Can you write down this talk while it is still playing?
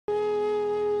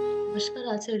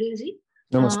Namaskar, Acharya ji.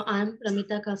 Namaste. I am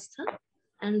Pramita Kastha,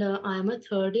 and I am a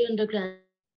third year undergraduate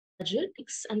in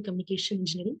Electronics and Communication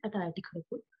Engineering at IIT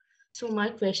Kharagpur. So, my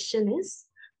question is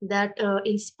that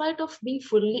in spite of being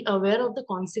fully aware of the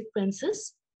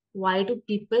consequences, why do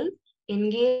people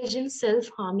engage in self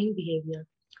harming behavior?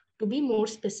 To be more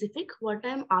specific, what I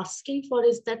am asking for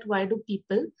is that why do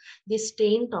people they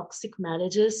stay in toxic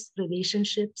marriages,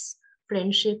 relationships,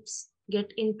 friendships,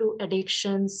 get into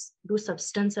addictions, do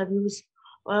substance abuse,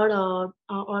 or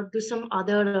do some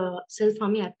other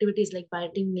self-harming activities like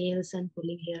biting nails and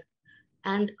pulling hair,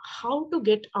 and how to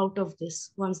get out of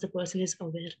this once the person is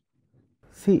aware.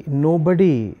 See,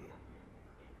 nobody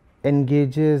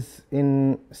engages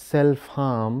in self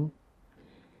harm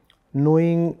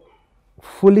knowing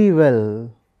fully well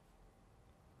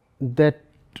that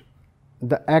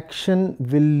the action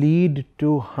will lead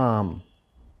to harm.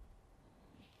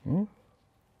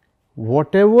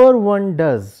 Whatever one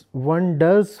does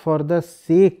for the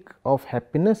sake of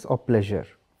happiness or pleasure.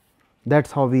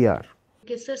 That's how we are.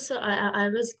 Okay, sir. So I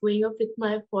was going up with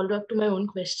my follow up to my own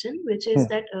question, which is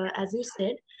that as you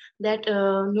said, that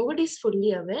nobody is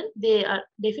fully aware. They are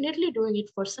definitely doing it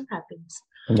for some happiness,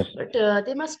 Yep. but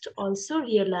they must also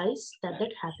realize that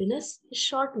that happiness is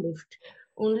short lived,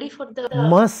 only for the time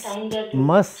Must, that you get.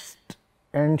 must,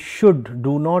 and should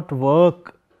do not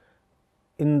work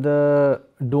in the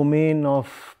domain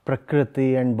of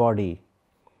Prakriti and body.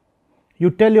 You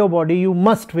tell your body you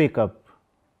must wake up.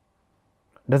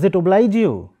 Does it oblige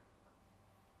you?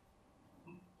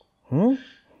 You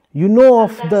know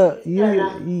of Sometimes the it's the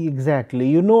alarm. exactly.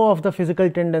 You know of the physical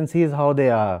tendencies how they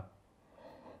are.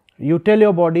 You tell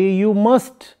your body you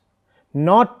must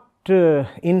not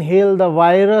inhale the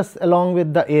virus along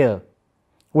with the air.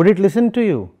 Would it listen to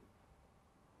you?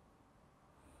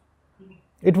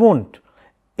 It won't.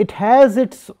 It has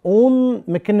its own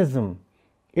mechanism.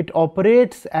 It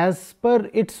operates as per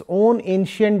its own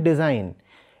ancient design.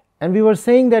 And we were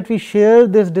saying that we share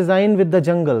this design with the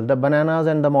jungle, the bananas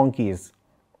and the monkeys.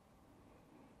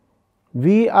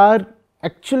 We are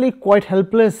actually quite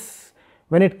helpless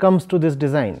when it comes to this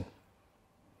design.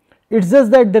 It's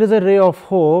just that there is a ray of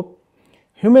hope.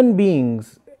 Human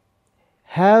beings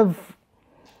have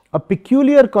a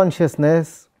peculiar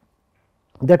consciousness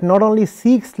that not only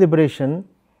seeks liberation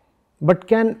but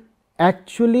can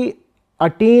actually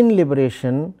attain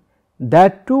liberation,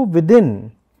 that too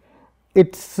within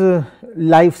its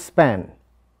lifespan.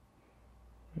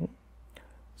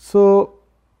 So,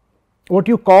 what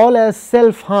you call as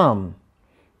self harm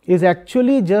is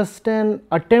actually just an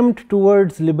attempt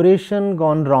towards liberation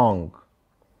gone wrong.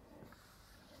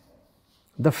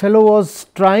 The fellow was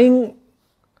trying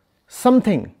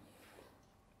something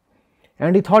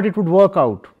and he thought it would work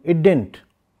out. It didn't.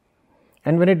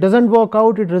 And when it doesn't work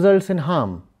out, it results in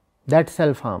harm. That's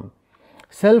self harm.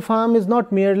 Self harm is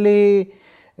not merely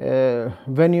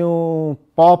when you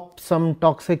pop some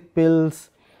toxic pills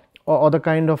or the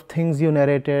kind of things you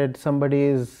narrated. Somebody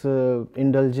is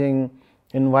indulging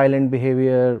in violent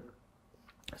behavior,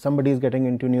 somebody is getting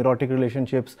into neurotic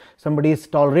relationships, somebody is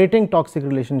tolerating toxic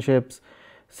relationships.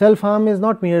 Self harm is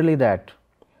not merely that.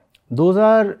 Those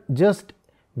are just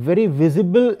very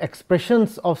visible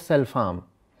expressions of self harm.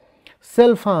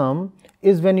 Self harm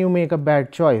is when you make a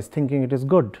bad choice thinking it is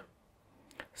good.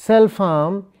 Self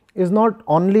harm is not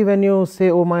only when you say,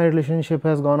 oh, my relationship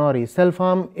has gone awry. Self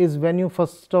harm is when you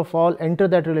first of all enter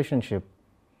that relationship.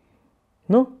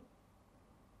 No?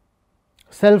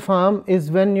 Self harm is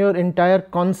when your entire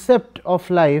concept of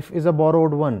life is a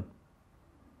borrowed one.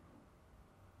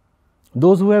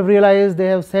 Those who have realized, they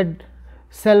have said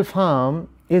self harm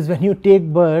is when you take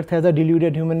birth as a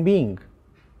deluded human being.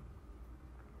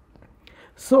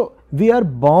 So, we are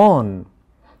born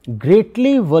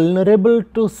greatly vulnerable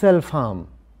to self harm.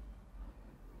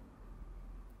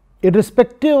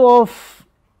 Irrespective of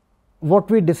what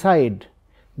we decide,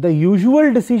 the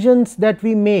usual decisions that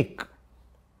we make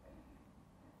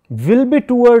will be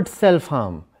towards self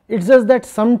harm. It's just that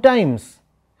sometimes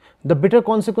the bitter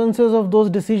consequences of those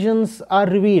decisions are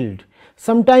revealed.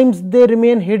 Sometimes they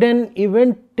remain hidden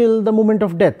even till the moment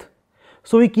of death.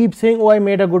 So we keep saying, oh, I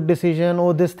made a good decision,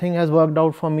 oh, this thing has worked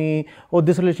out for me, oh,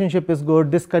 this relationship is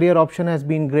good, this career option has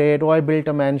been great, oh, I built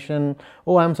a mansion,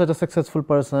 oh, I am such a successful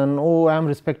person, oh, I am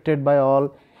respected by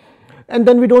all. And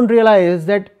then we don't realize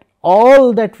that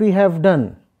all that we have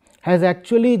done has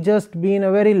actually just been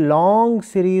a very long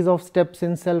series of steps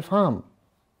in self harm.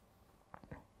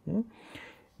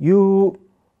 You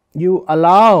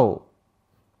allow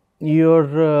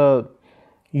your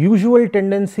usual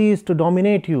tendencies to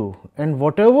dominate you, and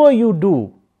whatever you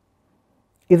do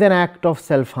is an act of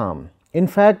self harm. In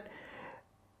fact,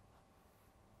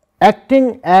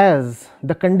 acting as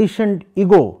the conditioned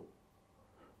ego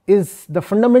is the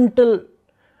fundamental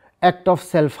act of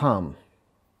self harm.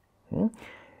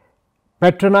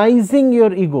 Patronizing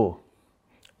your ego,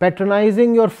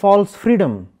 patronizing your false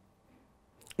freedom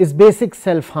is basic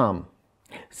self harm.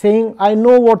 Saying I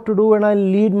know what to do and I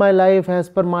lead my life as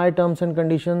per my terms and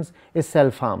conditions is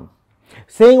self harm.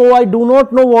 Saying oh I do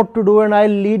not know what to do and I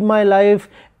lead my life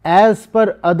as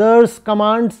per others'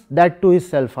 commands, that too is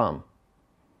self harm.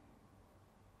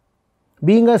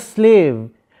 Being a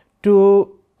slave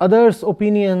to others'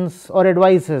 opinions or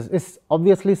advices is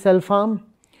obviously self harm.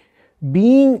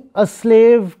 Being a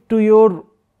slave to your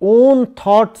own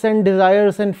thoughts and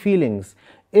desires and feelings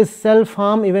is self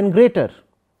harm even greater.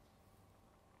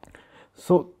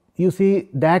 So, you see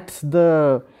that is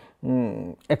the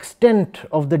extent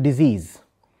of the disease.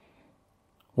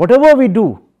 Whatever we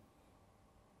do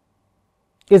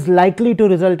is likely to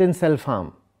result in self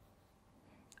harm.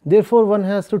 Therefore, one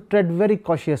has to tread very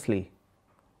cautiously,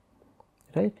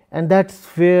 right, and that is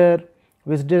where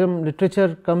wisdom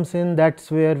literature comes in, that is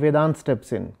where Vedanta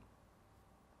steps in.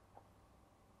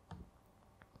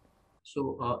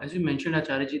 So, as you mentioned,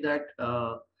 Acharyaji,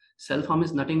 that self harm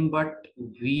is nothing but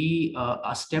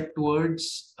a step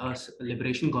towards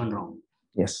liberation gone wrong.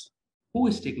 Yes. Who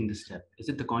is taking this step? Is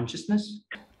it the consciousness?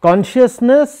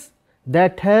 Consciousness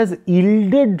that has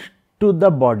yielded to the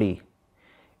body.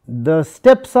 The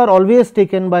steps are always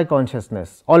taken by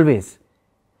consciousness, always.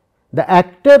 The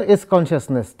actor is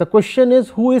consciousness. The question is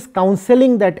who is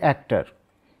counseling that actor?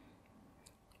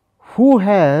 Who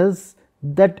has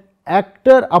that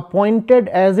actor appointed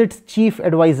as its chief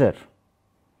advisor?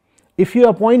 If you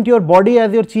appoint your body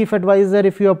as your chief advisor,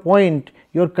 if you appoint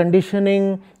your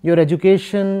conditioning, your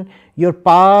education, your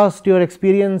past, your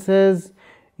experiences,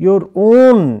 your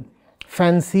own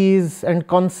fancies and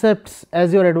concepts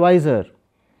as your advisor,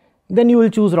 then you will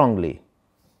choose wrongly,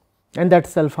 and that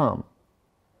is self harm.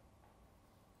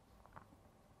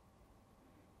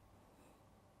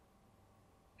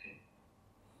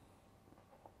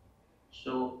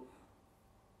 So,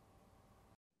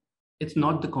 it's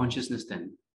not the consciousness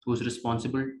then who is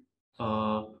responsible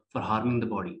for harming the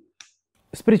body.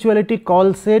 Spirituality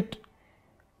calls it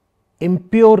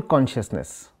impure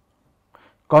consciousness.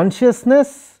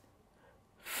 Consciousness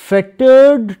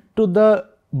fettered to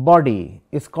the body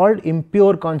is called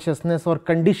impure consciousness or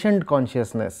conditioned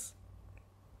consciousness.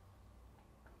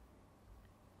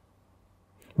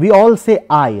 We all say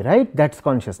I, right? That is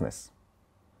consciousness.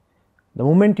 The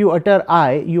moment you utter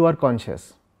I, you are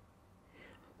conscious.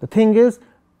 The thing is,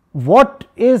 what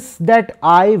is that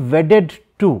I wedded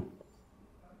to?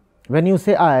 When you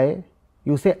say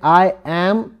I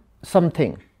am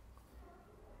something.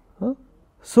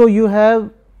 So, you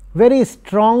have very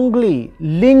strongly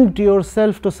linked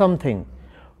yourself to something.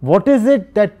 What is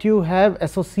it that you have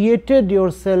associated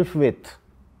yourself with?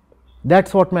 That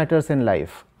is what matters in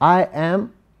life. I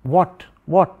am what?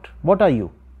 What are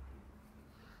you?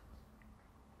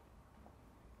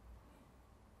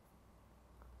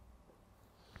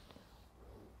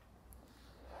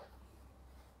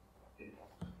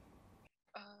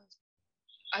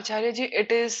 Acharya ji,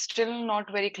 it is still not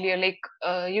very clear. Like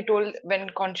you told, when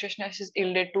consciousness is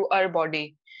yielded to our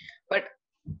body, but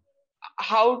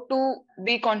how to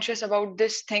be conscious about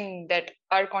this thing that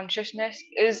our consciousness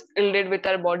is yielded with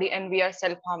our body and we are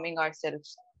self harming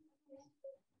ourselves?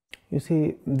 You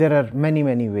see, there are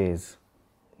many ways.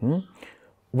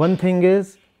 One thing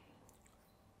is,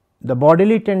 the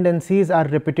bodily tendencies are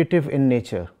repetitive in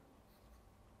nature.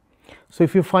 So,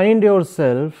 if you find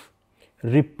yourself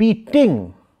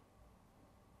repeating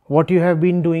what you have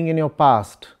been doing in your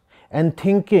past and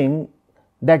thinking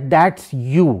that that's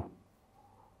you,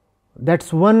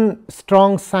 that's one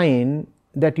strong sign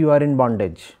that you are in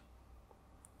bondage,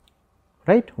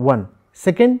 right? One.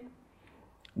 Second,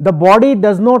 the body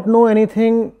does not know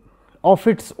anything of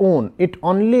its own, it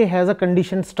only has a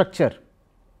conditioned structure.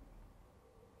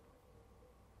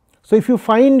 So, if you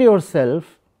find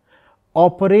yourself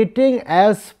operating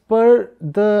as per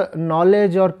the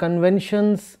knowledge or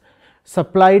conventions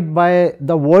supplied by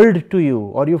the world to you,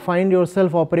 or you find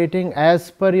yourself operating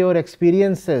as per your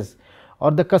experiences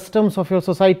or the customs of your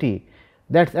society,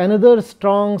 that is another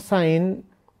strong sign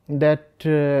that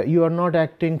you are not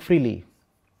acting freely.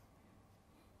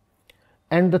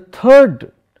 And the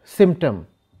third symptom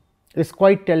is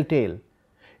quite telltale.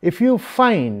 If you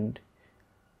find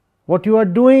what you are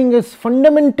doing is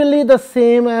fundamentally the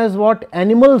same as what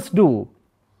animals do,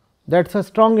 that is a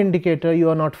strong indicator you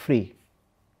are not free.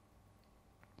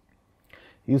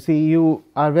 You see, you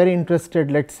are very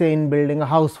interested, let us say, in building a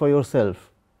house for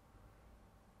yourself.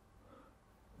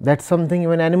 That is something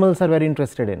even animals are very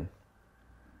interested in.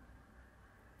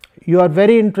 You are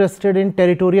very interested in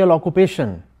territorial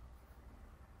occupation.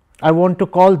 I want to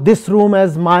call this room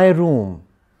as my room,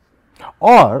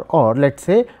 or let us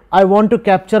say I want to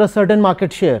capture a certain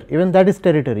market share, even that is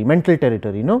territory, mental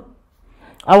territory, no.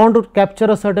 I want to capture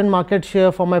a certain market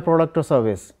share for my product or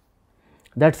service,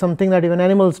 that is something that even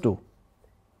animals do.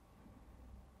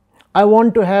 I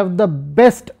want to have the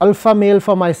best alpha male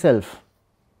for myself,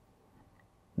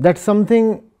 that is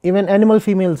something even animal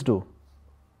females do.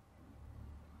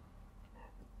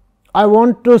 I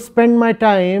want to spend my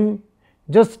time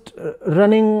just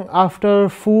running after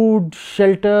food,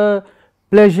 shelter,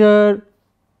 pleasure,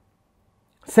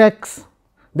 sex,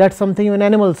 that is something even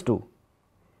animals do.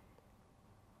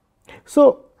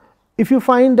 So, if you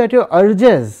find that your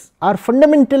urges are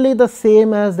fundamentally the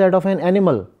same as that of an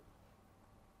animal,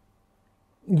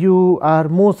 you are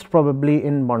most probably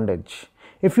in bondage.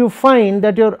 If you find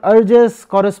that your urges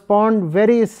correspond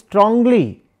very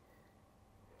strongly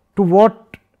to what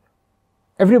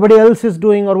everybody else is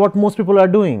doing or what most people are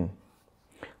doing,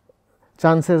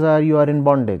 chances are you are in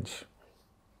bondage.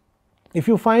 If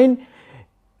you find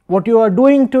what you are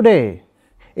doing today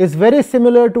is very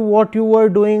similar to what you were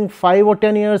doing 5 or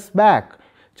 10 years back,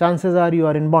 chances are you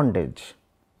are in bondage.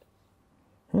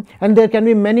 And there can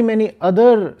be many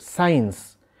other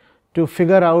signs to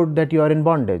figure out that you are in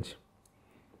bondage.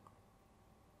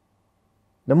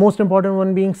 The most important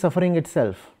one being suffering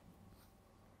itself.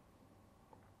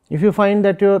 If you find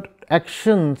that your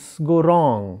actions go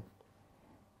wrong,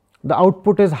 the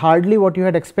output is hardly what you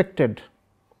had expected,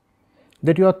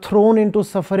 that you are thrown into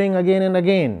suffering again and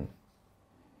again,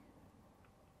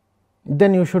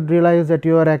 then you should realize that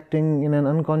you are acting in an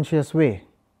unconscious way.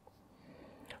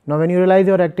 Now, when you realize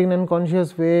you are acting in an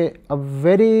unconscious way, a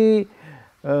very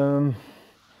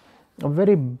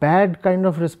bad kind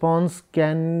of response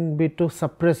can be to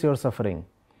suppress your suffering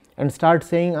and start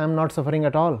saying, I am not suffering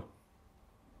at all.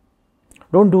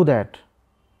 Do not do that.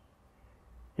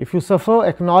 If you suffer,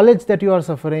 acknowledge that you are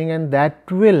suffering, and that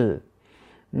will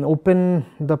open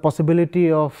the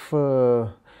possibility of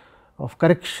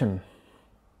correction.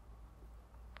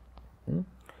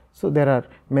 So, there are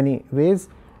many ways.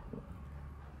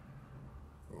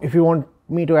 If you want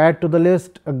me to add to the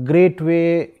list, a great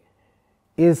way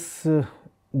is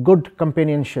good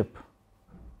companionship.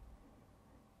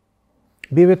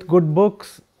 Be with good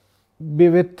books, be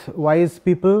with wise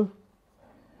people,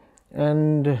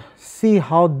 and see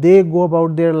how they go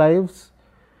about their lives,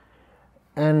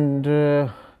 and it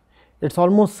is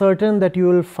almost certain that you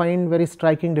will find very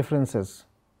striking differences,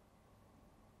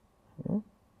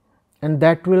 and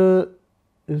that will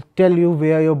tell you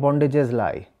where your bondages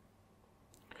lie,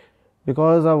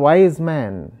 because a wise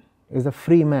man is a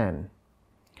free man.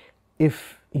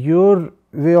 If your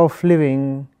way of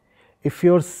living, if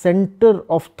your center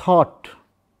of thought,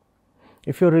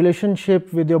 if your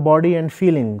relationship with your body and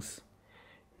feelings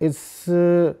is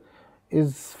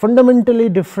fundamentally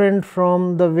different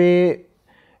from the way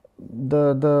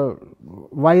the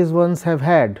wise ones have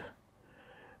had,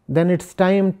 then it is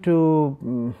time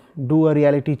to do a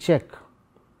reality check.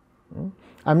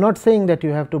 I am not saying that you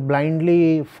have to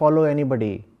blindly follow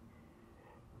anybody,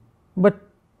 but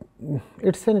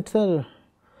it is a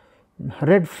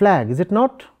red flag, is it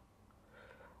not?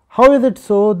 How is it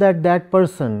so that that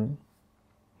person,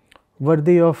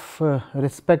 worthy of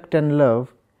respect and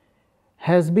love,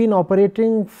 has been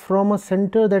operating from a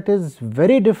center that is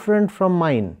very different from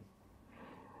mine?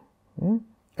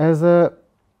 As a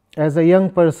young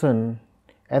person,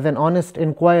 as an honest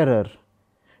inquirer,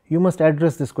 you must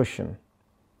address this question.